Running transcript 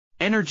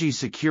Energy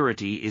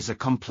security is a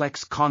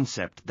complex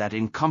concept that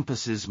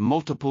encompasses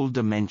multiple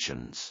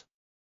dimensions.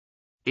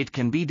 It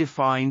can be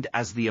defined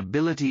as the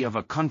ability of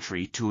a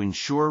country to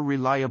ensure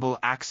reliable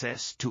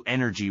access to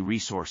energy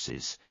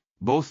resources,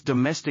 both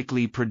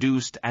domestically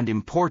produced and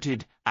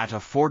imported, at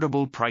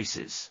affordable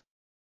prices.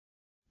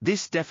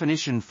 This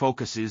definition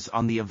focuses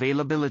on the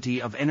availability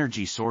of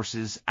energy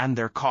sources and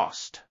their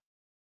cost.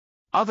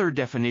 Other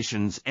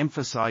definitions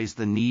emphasize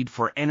the need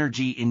for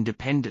energy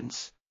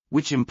independence,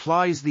 which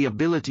implies the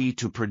ability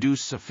to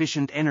produce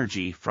sufficient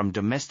energy from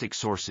domestic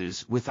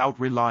sources without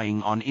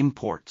relying on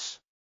imports.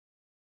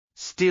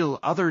 Still,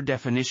 other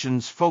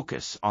definitions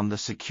focus on the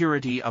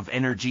security of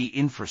energy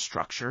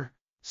infrastructure,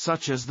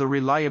 such as the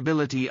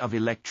reliability of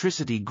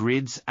electricity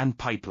grids and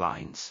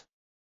pipelines.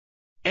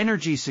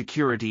 Energy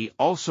security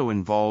also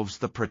involves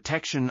the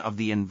protection of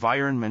the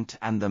environment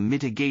and the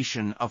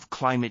mitigation of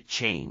climate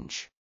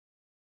change.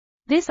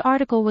 This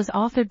article was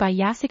authored by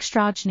Jacek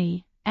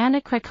Strojny,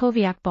 Anna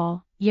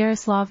Krakowiak-Bal,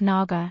 Jarosław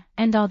Knaga,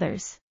 and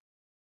others.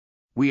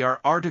 We are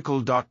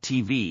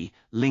RTCLTV,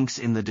 links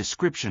in the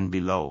description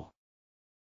below.